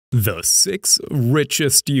The 6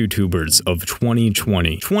 richest YouTubers of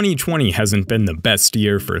 2020. 2020 hasn't been the best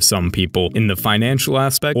year for some people in the financial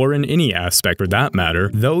aspect or in any aspect for that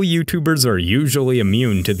matter, though YouTubers are usually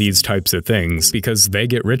immune to these types of things because they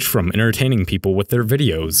get rich from entertaining people with their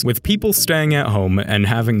videos. With people staying at home and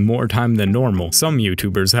having more time than normal, some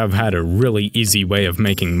YouTubers have had a really easy way of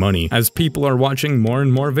making money as people are watching more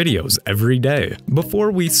and more videos every day.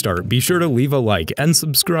 Before we start, be sure to leave a like and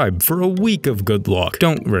subscribe for a week of good luck.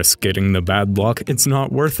 Don't risk getting the bad luck, it's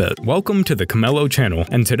not worth it. Welcome to the Chamello channel,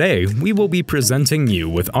 and today we will be presenting you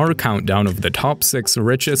with our countdown of the top 6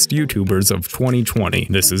 richest YouTubers of 2020.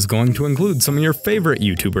 This is going to include some of your favorite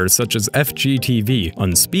YouTubers such as FgTeeV,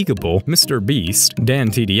 Unspeakable, MrBeast,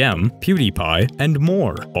 DanTDM, PewDiePie, and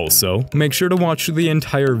more. Also, make sure to watch the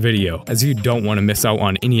entire video as you don't want to miss out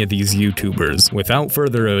on any of these YouTubers. Without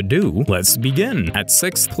further ado, let's begin. At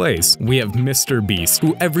 6th place, we have MrBeast,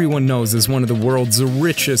 who everyone knows is one of the world's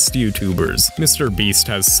richest YouTubers. MrBeast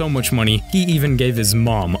has so much money, he even gave his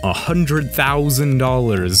mom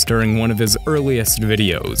 $100,000 during one of his earliest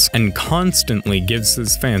videos, and constantly gives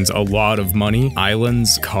his fans a lot of money,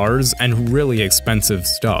 islands, cars, and really expensive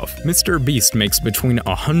stuff. MrBeast makes between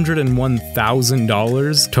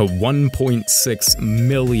 $101,000 to $1.6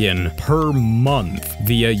 million per month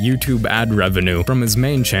via YouTube ad revenue from his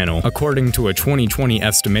main channel, according to a 2020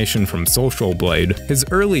 estimation from Social Blade. His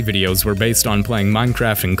early videos were based on playing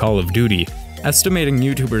Minecraft and Call of Duty, estimating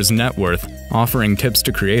YouTubers' net worth, offering tips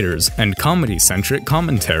to creators, and comedy-centric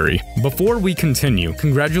commentary. Before we continue,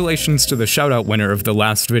 congratulations to the shoutout winner of the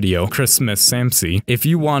last video, Christmas Samsey. If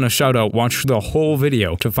you want a shoutout, watch the whole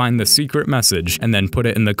video to find the secret message and then put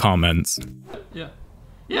it in the comments.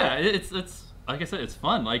 Yeah, it's like I said, it's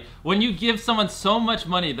fun. Like when you give someone so much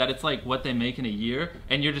money that it's like what they make in a year,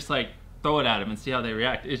 and you're just like throw it at them and see how they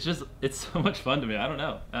react. It's so much fun to me. I don't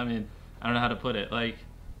know. I mean, I don't know how to put it. Like,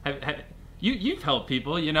 you've helped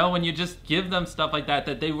people, you know, when you just give them stuff like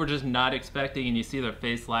that they were just not expecting, and you see their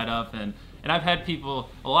face light up. And I've had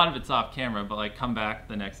people, a lot of it's off camera, but like come back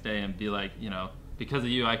the next day and be like, you know, because of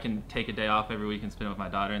you, I can take a day off every week and spend with my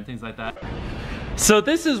daughter and things like that. So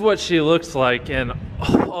this is what she looks like, and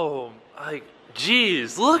oh, like,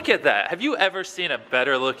 geez, look at that. Have you ever seen a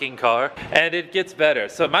better looking car? And it gets better.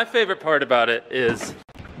 So my favorite part about it is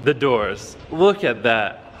the doors. Look at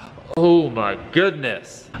that. Oh my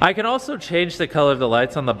goodness. I can also change the color of the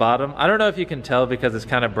lights on the bottom. I don't know if you can tell because it's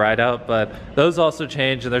kind of bright out, but those also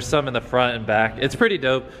change, and there's some in the front and back. It's pretty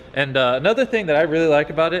dope. And another thing that I really like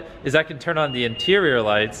about it is I can turn on the interior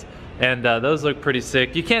lights, and those look pretty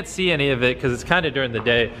sick. You can't see any of it because it's kind of during the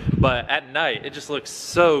day, but at night it just looks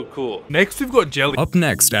so cool. Next we've got Jelly. Up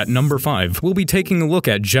next at number 5, we'll be taking a look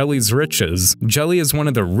at Jelly's riches. Jelly is one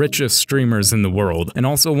of the richest streamers in the world, and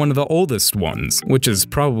also one of the oldest ones, which is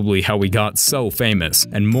probably how he got so famous,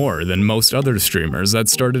 and more than most other streamers that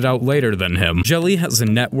started out later than him. Jelly has a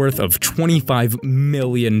net worth of $25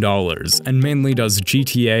 million, and mainly does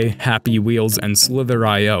GTA, Happy Wheels, and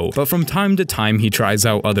Slither.io, but from time to time he tries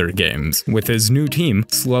out other games. With his new team,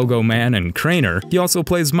 Slogo Man and Craner, he also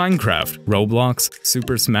plays Minecraft, Roblox,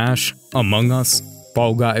 Super Smash, Among Us,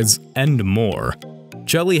 Fall Guys, and more.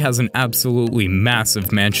 Jelly has an absolutely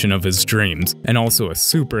massive mansion of his dreams, and also a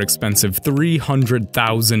super expensive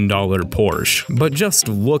 $300,000 Porsche. But just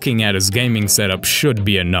looking at his gaming setup should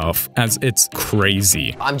be enough, as it's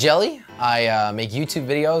crazy. I'm Jelly. I make YouTube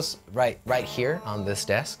videos right here on this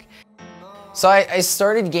desk. So I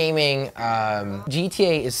started gaming.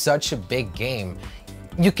 GTA is such a big game.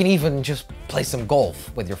 You can even just play some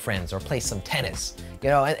golf with your friends or play some tennis, you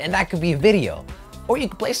know, and that could be a video. Or you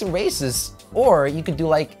could play some races, or you could do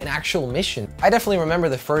like an actual mission. I definitely remember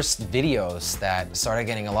the first videos that started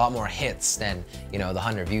getting a lot more hits than, you know, the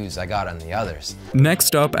 100 views I got on the others.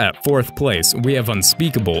 Next up at 4th place, we have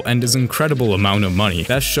Unspeakable and his incredible amount of money,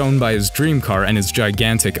 best shown by his dream car and his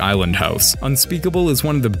gigantic island house. Unspeakable is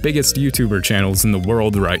one of the biggest YouTuber channels in the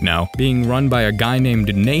world right now, being run by a guy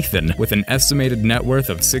named Nathan with an estimated net worth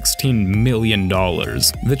of $16 million.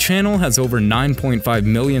 The channel has over 9.5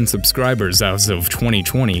 million subscribers as of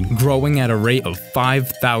 2020, growing at a rate of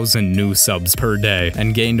 5,000 new subs per day,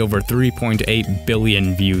 and gained over 3.8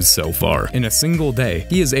 billion views so far. In a single day,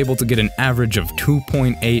 he is able to get an average of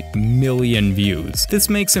 2.8 million views. This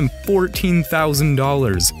makes him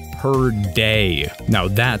 $14,000 per day. Now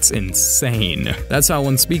that's insane. That's how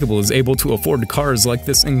Unspeakable is able to afford cars like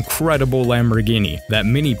this incredible Lamborghini that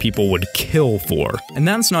many people would kill for. And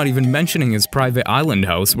that's not even mentioning his private island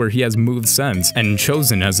house where he has moved since and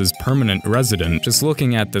chosen as his permanent resident. Just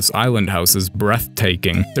looking at this island house is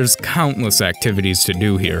breathtaking. There's countless activities to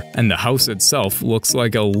do here, and the house itself looks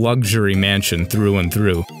like a luxury mansion through and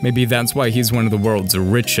through. Maybe that's why he's one of the world's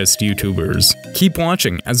richest YouTubers. Keep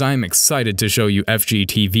watching, as I am excited to show you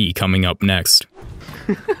FgTeeV coming up next.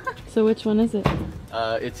 So which one is it?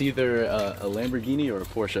 It's either a Lamborghini or a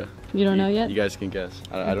Porsche. You don't know yet? You guys can guess.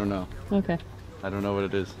 I don't know. Okay. I don't know what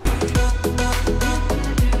it is.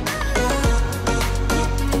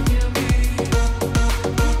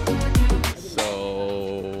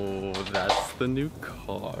 So that's the new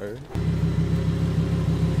car.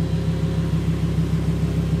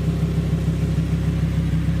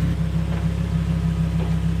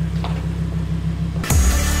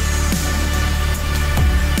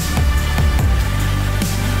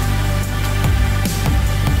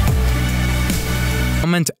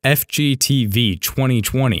 Comment FgTeeV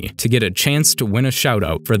 2020 to get a chance to win a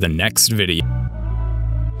shoutout for the next video.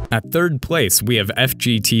 At third place, we have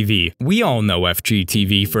FgTeeV. We all know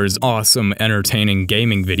FgTeeV for his awesome, entertaining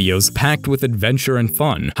gaming videos packed with adventure and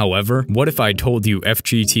fun. However, what if I told you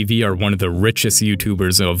FgTeeV are one of the richest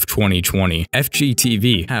YouTubers of 2020?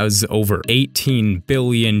 FgTeeV has over 18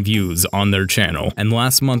 billion views on their channel, and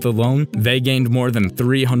last month alone, they gained more than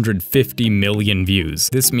 350 million views.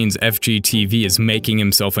 This means FgTeeV is making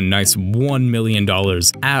himself a nice $1 million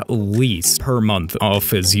at least per month off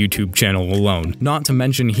his YouTube channel alone. Not to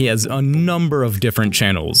mention he has a number of different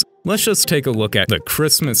channels. Let's just take a look at the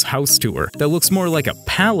Christmas house tour that looks more like a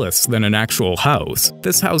palace than an actual house.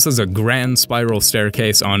 This house has a grand spiral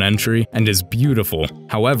staircase on entry and is beautiful.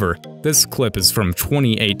 However, this clip is from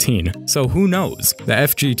 2018, so who knows? The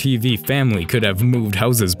FgTeeV family could have moved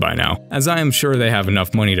houses by now, as I am sure they have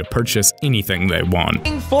enough money to purchase anything they want.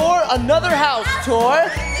 For another house tour.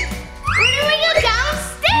 We're doing a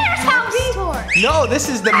downstairs house tour. No, this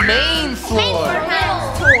is the main floor.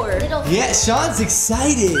 House tour. Yeah, Sean's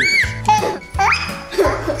excited. Yeah?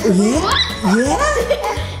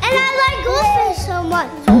 And I like goldfish so much.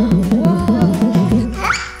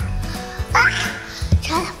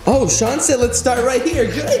 Oh, Sean said let's start right here.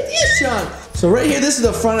 Good idea, Sean. So right here, this is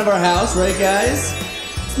the front of our house, right guys?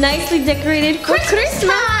 It's nicely decorated for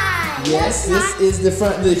Christmas. Yes, this is the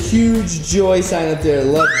front, the huge joy sign up there.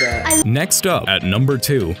 Love that. Next up, at number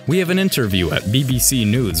 2, we have an interview at BBC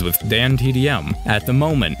News with DanTDM, at the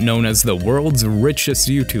moment known as the world's richest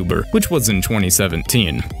YouTuber, which was in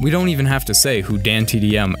 2017. We don't even have to say who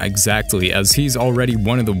DanTDM exactly, as he's already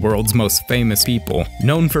one of the world's most famous people,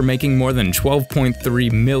 known for making more than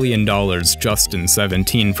 $12.3 million just in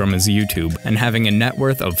 2017 from his YouTube, and having a net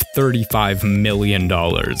worth of $35 million.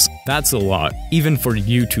 That's a lot, even for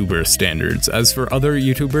YouTuber standards, as for other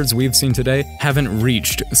YouTubers we've seen today haven't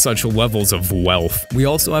reached such levels of wealth. We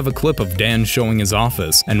also have a clip of Dan showing his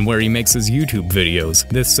office and where he makes his YouTube videos.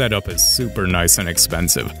 This setup is super nice and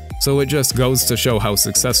expensive, so it just goes to show how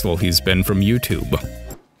successful he's been from YouTube.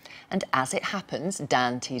 And as it happens,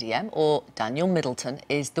 DanTDM, or Daniel Middleton,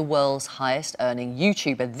 is the world's highest earning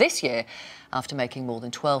YouTuber this year after making more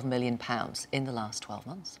than £12 million in the last 12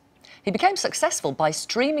 months. He became successful by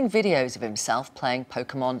streaming videos of himself playing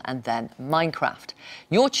Pokemon and then Minecraft.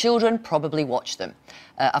 Your children probably watch them.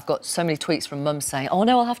 I've got so many tweets from mums saying, oh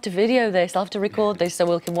no, I'll have to video this, I'll have to record this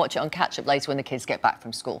so we can watch it on catch-up later when the kids get back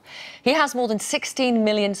from school. He has more than 16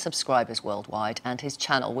 million subscribers worldwide, and his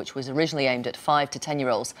channel, which was originally aimed at 5 to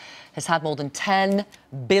 10-year-olds, has had more than 10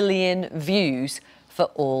 billion views for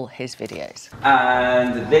all his videos.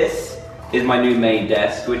 And this is my new main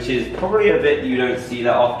desk, which is probably a bit you don't see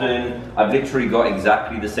that often. I've literally got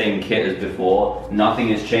exactly the same kit as before. Nothing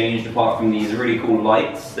has changed apart from these really cool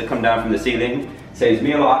lights that come down from the ceiling. Saves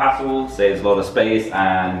me a lot of hassle, saves a lot of space,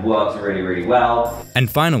 and works really, really well. And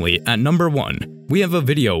finally, at number 1, we have a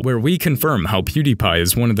video where we confirm how PewDiePie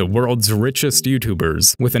is one of the world's richest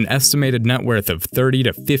YouTubers, with an estimated net worth of $30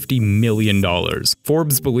 to $50 million.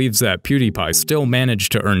 Forbes believes that PewDiePie still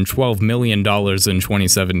managed to earn $12 million in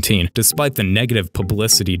 2017, despite the negative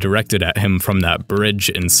publicity directed at him from that bridge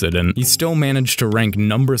incident. He still managed to rank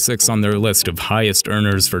number 6 on their list of highest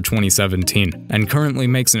earners for 2017, and currently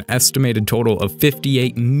makes an estimated total of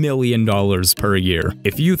 $58 million per year.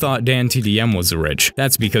 If you thought DanTDM was rich,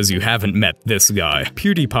 that's because you haven't met this guy. guy.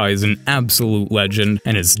 PewDiePie is an absolute legend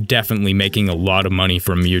and is definitely making a lot of money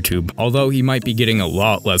from YouTube. Although he might be getting a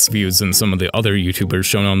lot less views than some of the other YouTubers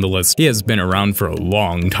shown on the list, he has been around for a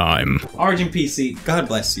long time. Origin PC, God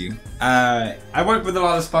bless you. I work with a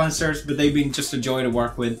lot of sponsors, but they've been just a joy to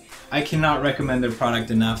work with. I cannot recommend their product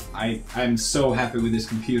enough. I'm so happy with this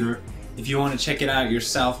computer. If you want to check it out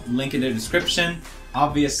yourself, link in the description.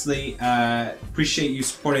 Obviously, appreciate you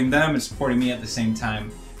supporting them and supporting me at the same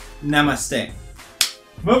time. Namaste.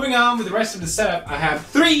 Moving on with the rest of the setup, I have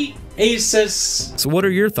 3 Asus. So what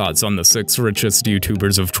are your thoughts on the 6 richest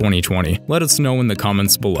YouTubers of 2020? Let us know in the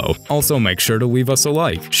comments below. Also, make sure to leave us a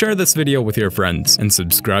like, share this video with your friends, and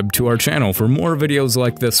subscribe to our channel for more videos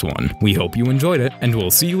like this one. We hope you enjoyed it, and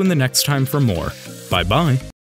we'll see you in the next time for more. Bye bye.